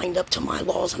aren't lined up to my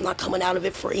laws. I'm not coming out of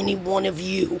it for any one of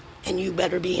you. And you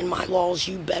better be in my laws.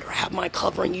 You better have my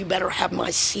covering. You better have my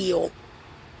seal.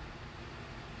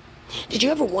 Did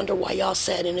you ever wonder why Yah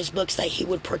said in his books that he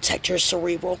would protect your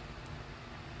cerebral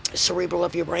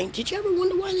of your brain? Did you ever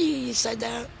wonder why he said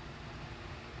that?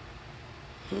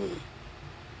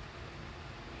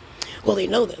 Well, we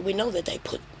know that they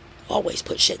always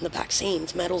put shit in the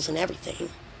vaccines, metals and everything.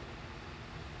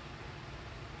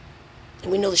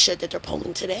 And we know the shit that they're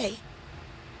pulling today.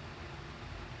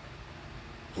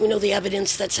 We know the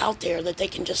evidence that's out there that they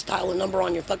can just dial a number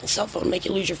on your fucking cell phone, make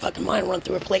you lose your fucking mind, run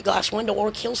through a plate glass window, or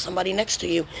kill somebody next to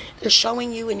you. They're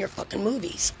showing you in your fucking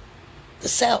movies. The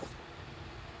cell.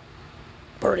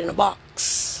 Bird in a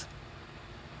box.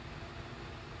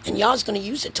 And Yah's going to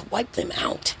use it to wipe them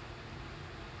out.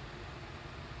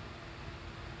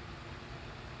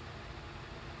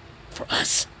 For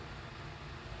us.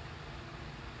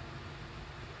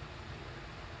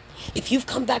 If you've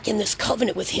come back in this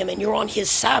covenant with him and you're on his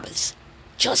Sabbaths,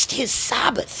 just his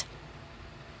Sabbath,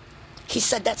 he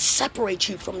said that separates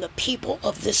you from the people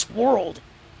of this world.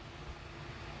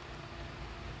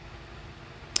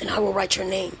 And I will write your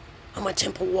name on my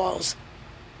temple walls,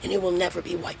 and it will never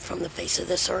be wiped from the face of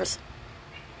this earth.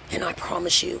 And I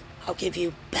promise you, I'll give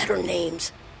you better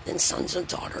names than sons and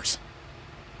daughters.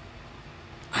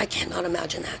 I cannot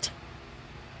imagine that.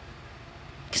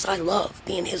 Because I love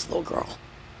being his little girl.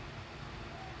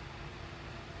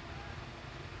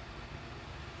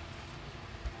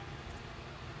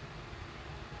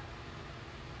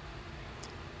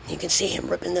 You can see him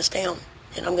ripping this down.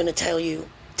 And I'm going to tell you,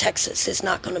 Texas is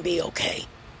not going to be okay.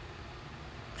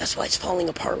 That's why it's falling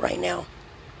apart right now.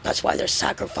 That's why they're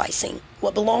sacrificing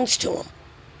what belongs to him.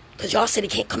 Because Yah said he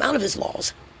can't come out of his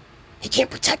laws. He can't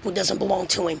protect what doesn't belong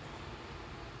to him.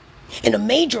 And a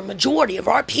majority of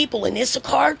our people in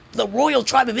Issachar, the royal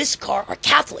tribe of Issachar, are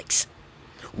Catholics.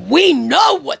 We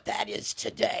know what that is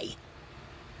today.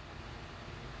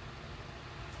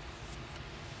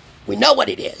 We know what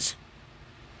it is.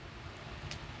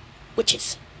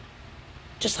 Witches.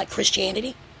 Just like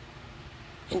Christianity.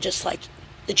 And just like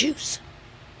the Jews.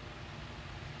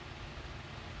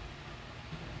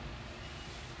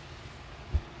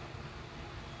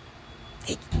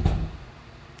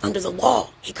 Under the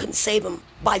law, he couldn't save them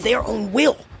by their own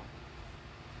will.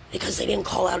 Because they didn't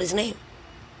call out his name.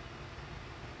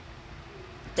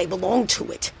 They belong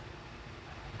to it.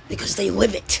 Because they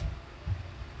live it.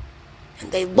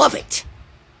 And they love it.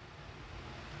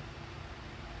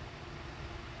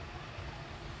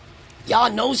 Yah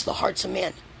knows the hearts of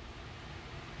men.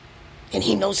 And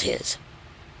he knows his.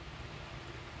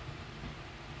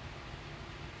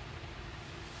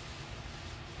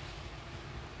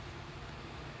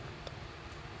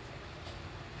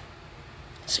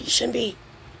 So you shouldn't be,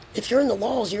 if you're in the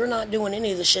laws, you're not doing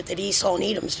any of the shit that Esau and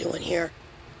Edom's doing here.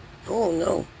 Oh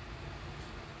no.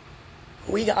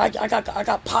 I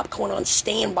got popcorn on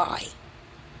standby.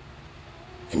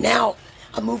 And now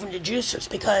I'm moving to juicers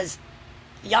because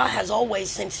Yah has always,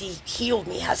 since he healed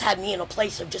me, has had me in a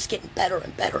place of just getting better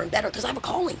and better and better because I have a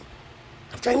calling.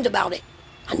 I've dreamed about it.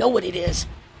 I know what it is.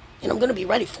 And I'm going to be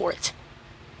ready for it.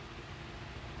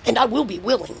 And I will be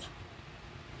willing.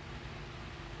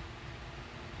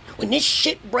 When this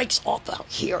shit breaks off out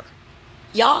here,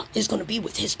 Yah is going to be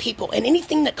with his people. And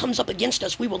anything that comes up against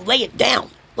us, we will lay it down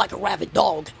like a rabid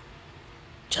dog.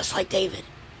 Just like David.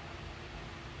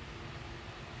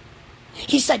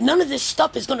 He said none of this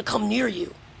stuff is going to come near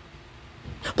you.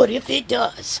 But if it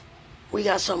does, we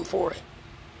got something for it.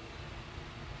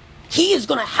 He is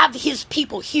going to have his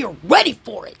people here ready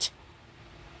for it.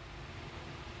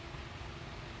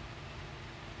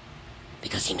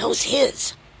 Because he knows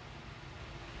his.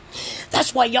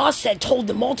 That's why Yah told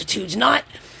the multitudes, not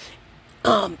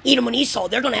Edom and Esau,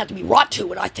 they're going to have to be wrought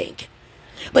to it, I think.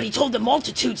 But he told the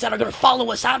multitudes that are going to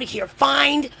follow us out of here,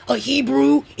 find a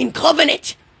Hebrew in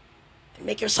covenant.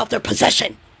 Make yourself their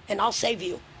possession, and I'll save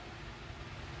you.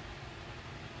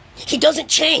 He doesn't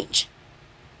change.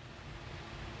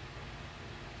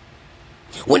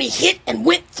 When he hit and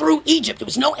went through Egypt, it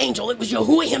was no angel, it was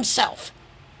Yahuwah himself.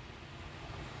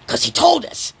 Because he told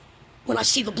us, when I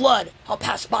see the blood, I'll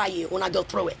pass by you when I go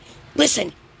through it.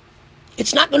 Listen,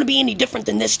 it's not going to be any different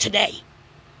than this today.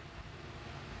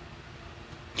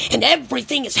 And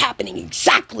everything is happening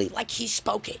exactly like he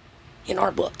spoke it in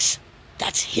our books.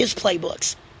 That's his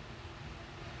playbooks.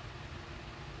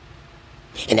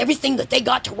 And everything that they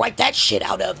got to write that shit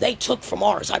out of, they took from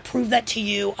ours. I prove that to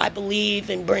you. I believe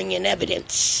in bringing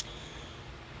evidence.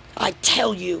 I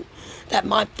tell you that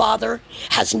my father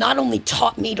has not only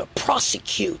taught me to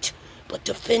prosecute, but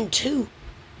defend too,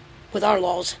 with our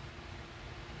laws.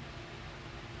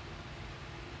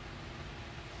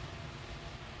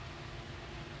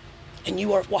 And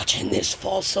you are watching this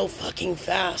fall so fucking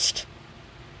fast.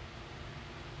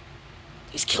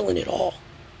 He's killing it all.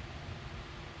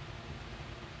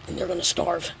 And they're gonna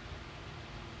starve.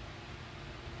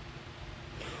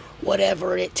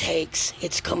 Whatever it takes,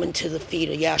 it's coming to the feet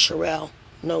of Yasharel.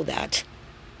 Know that.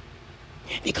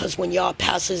 Because when Yah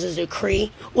passes a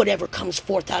decree, whatever comes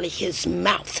forth out of his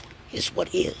mouth is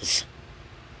what is.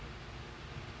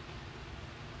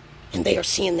 And they are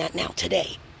seeing that now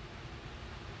today.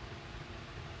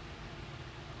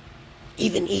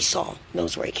 Even Esau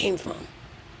knows where he came from.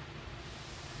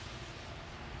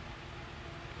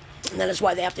 And that is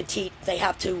why they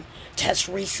have to test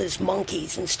rhesus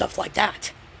monkeys and stuff like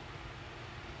that.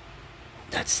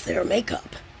 That's their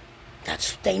makeup.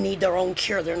 They need their own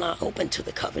cure. They're not open to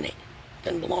the covenant. It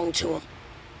doesn't belong to them.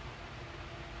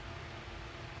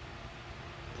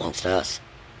 It belongs to us.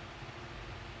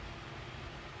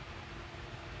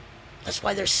 That's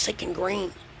why they're sick and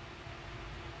green.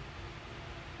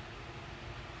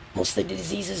 Most of the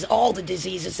diseases, all the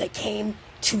diseases that came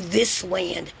to this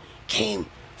land came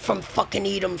from fucking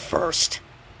Edom first.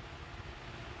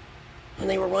 When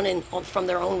they were running from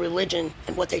their own religion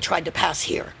and what they tried to pass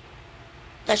here.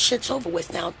 That shit's over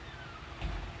with now.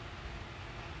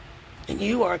 And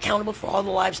you are accountable for all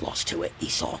the lives lost to it,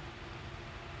 Esau.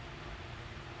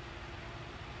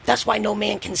 That's why no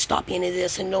man can stop any of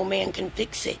this and no man can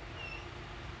fix it.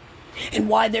 And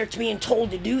why they're being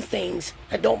told to do things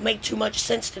that don't make too much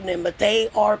sense to them, but they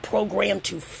are programmed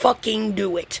to fucking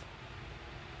do it.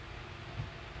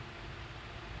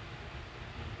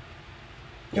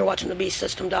 You're watching the beast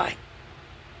system die.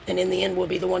 And in the end, we'll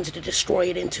be the ones to destroy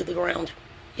it into the ground.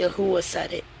 Yahuwah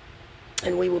said it.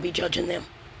 And we will be judging them.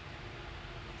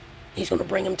 He's going to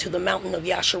bring them to the mountain of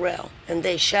Yasharel. And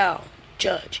they shall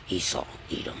judge Esau,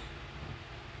 Edom.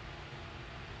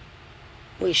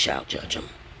 We shall judge them.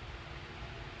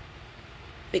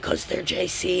 Because they're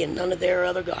JC and none of their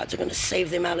other gods are going to save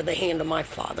them out of the hand of my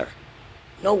Father.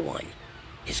 No one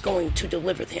is going to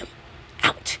deliver them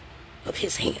out of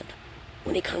his hand.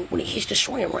 When he's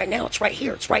destroying them right now, it's right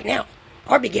here, it's right now.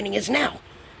 Our beginning is now.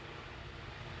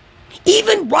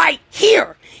 Even right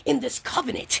here in this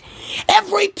covenant,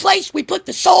 every place we put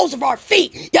the soles of our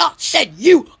feet, Yah said,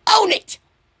 you own it.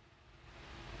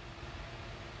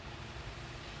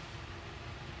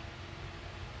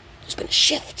 There's been a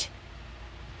shift.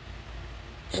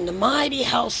 And the mighty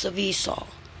house of Esau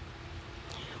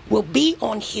will be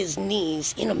on his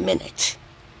knees in a minute,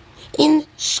 in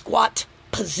squat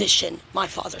position, my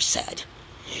father said,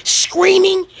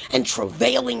 screaming and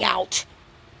travailing out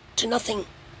to nothing,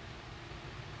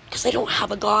 because they don't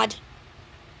have a God.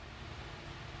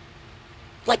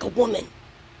 Like a woman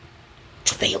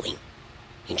travailing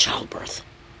in childbirth.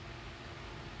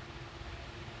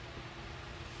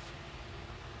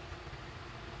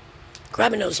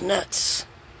 Grabbing those nuts.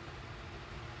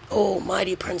 Oh,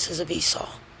 mighty princes of Esau.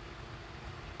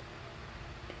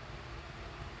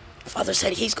 Father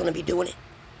said he's going to be doing it.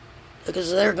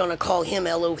 Because they're going to call him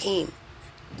Elohim.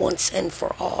 Once and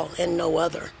for all and no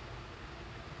other.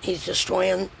 He's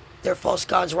destroying their false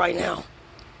gods right now.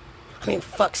 I mean,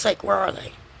 for fuck's sake, where are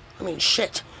they? I mean,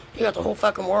 shit. You got the whole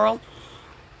fucking world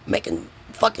making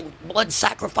fucking blood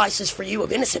sacrifices for you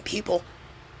of innocent people.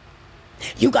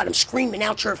 You got them screaming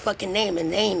out your fucking name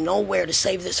and they ain't nowhere to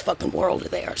save this fucking world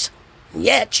of theirs. And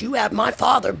yet, you have my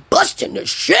father busting the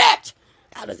shit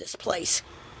out of this place.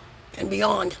 And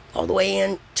beyond, all the way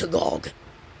in to Gog.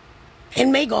 And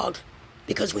Magog.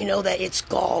 Because we know that it's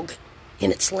Gog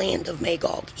in its land of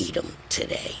Magog, Edom,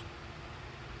 today.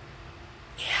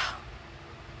 Yeah.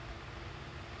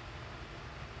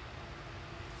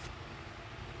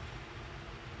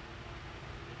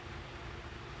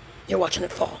 You're watching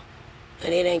it fall.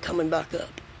 And it ain't coming back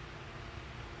up.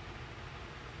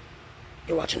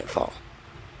 You're watching it fall.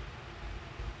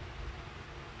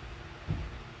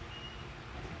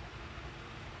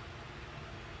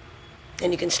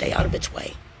 And you can stay out of its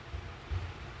way.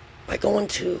 By going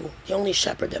to the only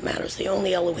shepherd that matters, the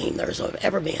only Elohim there's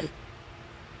ever been.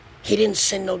 He didn't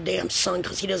send no damn son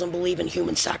because he doesn't believe in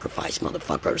human sacrifice,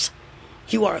 motherfuckers.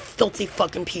 You are a filthy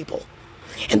fucking people.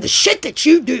 And the shit that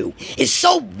you do is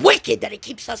so wicked that it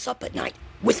keeps us up at night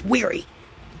with weary.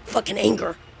 fucking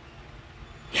anger.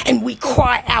 And we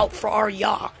cry out for our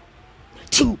Yah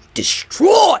to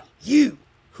destroy you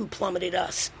who plummeted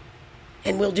us.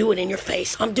 And we'll do it in your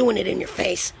face. I'm doing it in your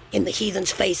face, in the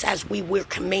heathen's face, as we were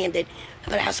commanded.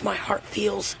 But as my heart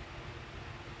feels,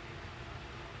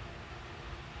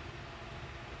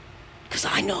 because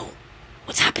I know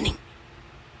what's happening.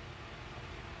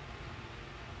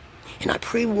 And I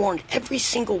pre-warned every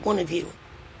single one of you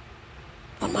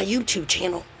on my YouTube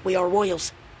channel, We Are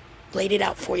Royals. Laid it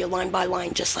out for you line by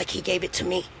line, just like he gave it to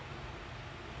me.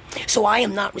 So I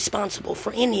am not responsible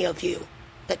for any of you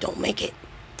that don't make it.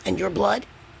 And your blood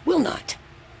will not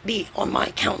be on my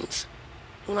accountants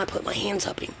when I put my hands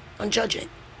up on judgment.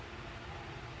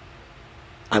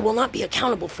 I will not be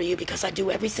accountable for you because I do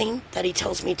everything that he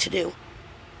tells me to do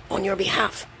on your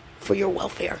behalf for your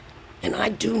welfare. And I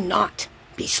do not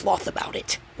be sloth about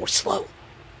it or slow.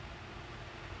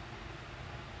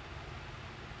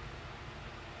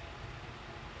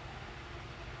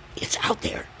 It's out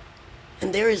there.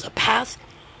 And there is a path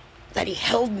that he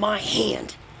held my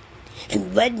hand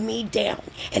and led me down.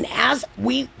 And as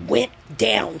we went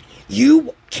down,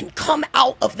 you can come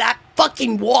out of that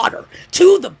fucking water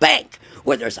to the bank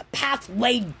where there's a path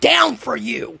laid down for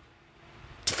you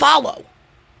to follow.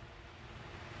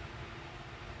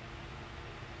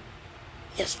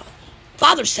 Yes, Father.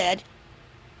 Father said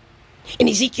in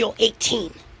Ezekiel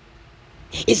 18,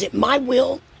 is it my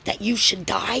will that you should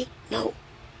die? No.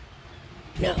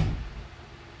 No.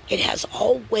 It has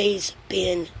always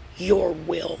been your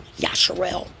will,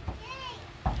 Yasharel.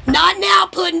 Not now,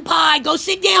 Puddin' Pie. Go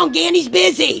sit down, Ganny's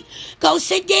busy. Go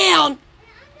sit down.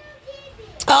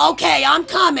 Okay, I'm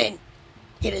coming.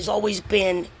 It has always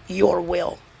been your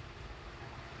will.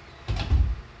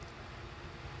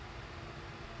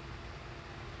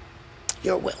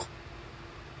 Your will.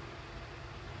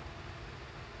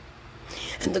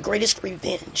 And the greatest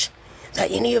revenge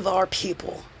that any of our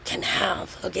people can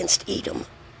have against Edom,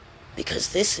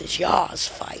 because this is Yah's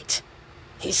fight.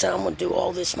 He said, I'm going to do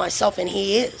all this myself, and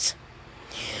he is.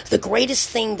 The greatest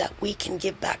thing that we can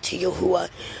give back to Yahuwah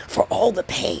for all the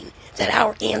pain that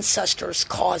our ancestors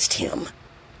caused him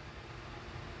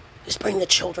is bring the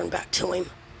children back to him.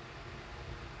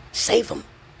 Save them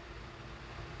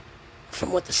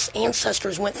from what the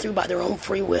ancestors went through by their own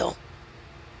free will,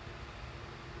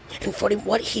 and for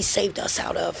what he saved us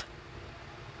out of.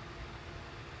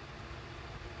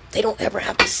 They don't ever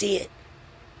have to see it.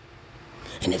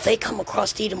 And if they come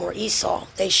across Edom or Esau,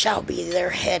 they shall be their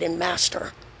head and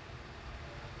master.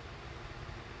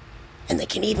 And they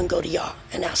can even go to Yah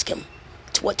and ask him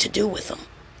what to do with them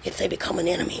if they become an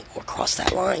enemy or cross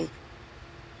that line.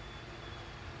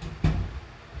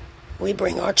 We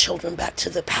bring our children back to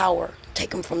the power,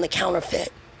 take them from the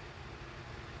counterfeit,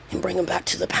 and bring them back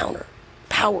to the power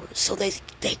so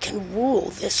they can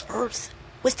rule this earth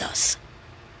with us.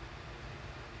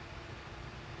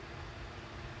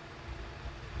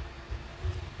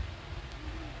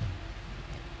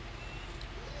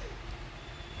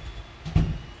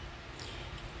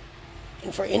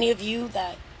 And for any of you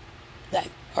that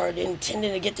are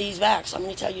intending to get these vax, I'm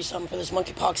going to tell you something for this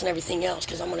monkeypox and everything else,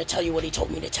 because I'm going to tell you what he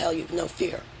told me to tell you, no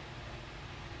fear.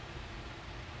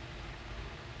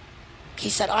 He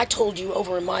said, I told you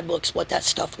over in my books what that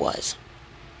stuff was.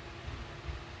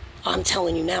 I'm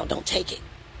telling you now, don't take it.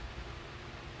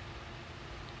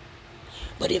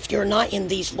 But if you're not in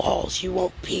these laws, you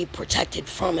won't be protected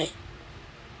from it.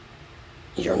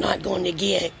 You're not going to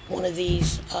get one of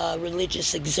these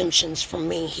religious exemptions from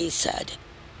me, he said.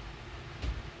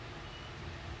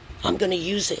 I'm going to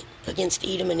use it against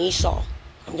Edom and Esau.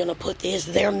 I'm going to put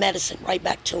their medicine right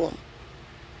back to them.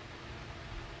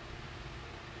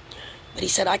 But he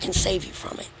said, I can save you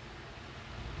from it.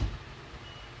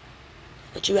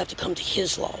 But you have to come to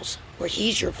his laws, where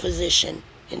he's your physician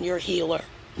and your healer,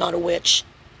 not a witch.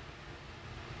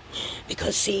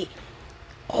 Because, see,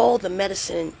 all the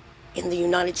medicine in the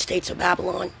United States of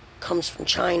Babylon comes from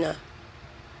China.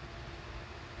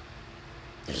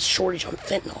 There's a shortage on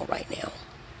fentanyl right now.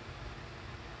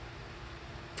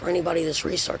 For anybody that's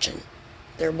researching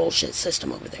their bullshit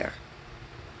system over there.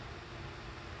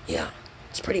 Yeah,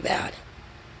 it's pretty bad.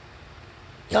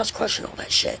 Y'all's crushing all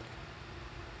that shit.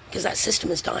 Because that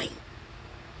system is dying.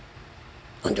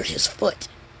 Under his foot.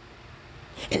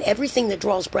 And everything that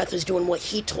draws breath is doing what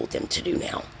he told them to do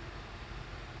now.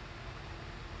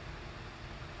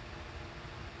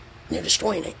 And they're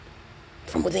destroying it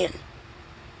from within.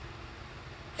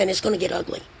 And it's going to get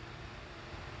ugly.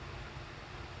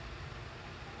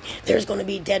 There's going to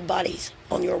be dead bodies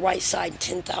on your right side,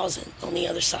 10,000 on the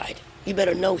other side. You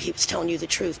better know he was telling you the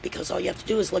truth, because all you have to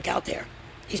do is look out there.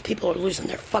 These people are losing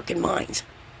their fucking minds.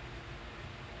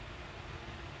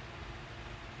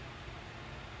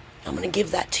 I'm going to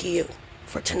give that to you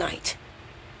for tonight.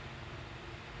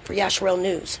 For Yasharel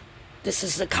News, this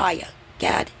is Zakaya,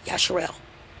 Gad Yasharel.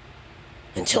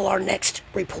 Until our next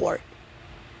report,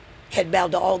 head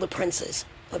bowed to all the princes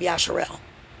of Yasharel.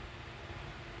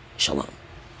 Shalom.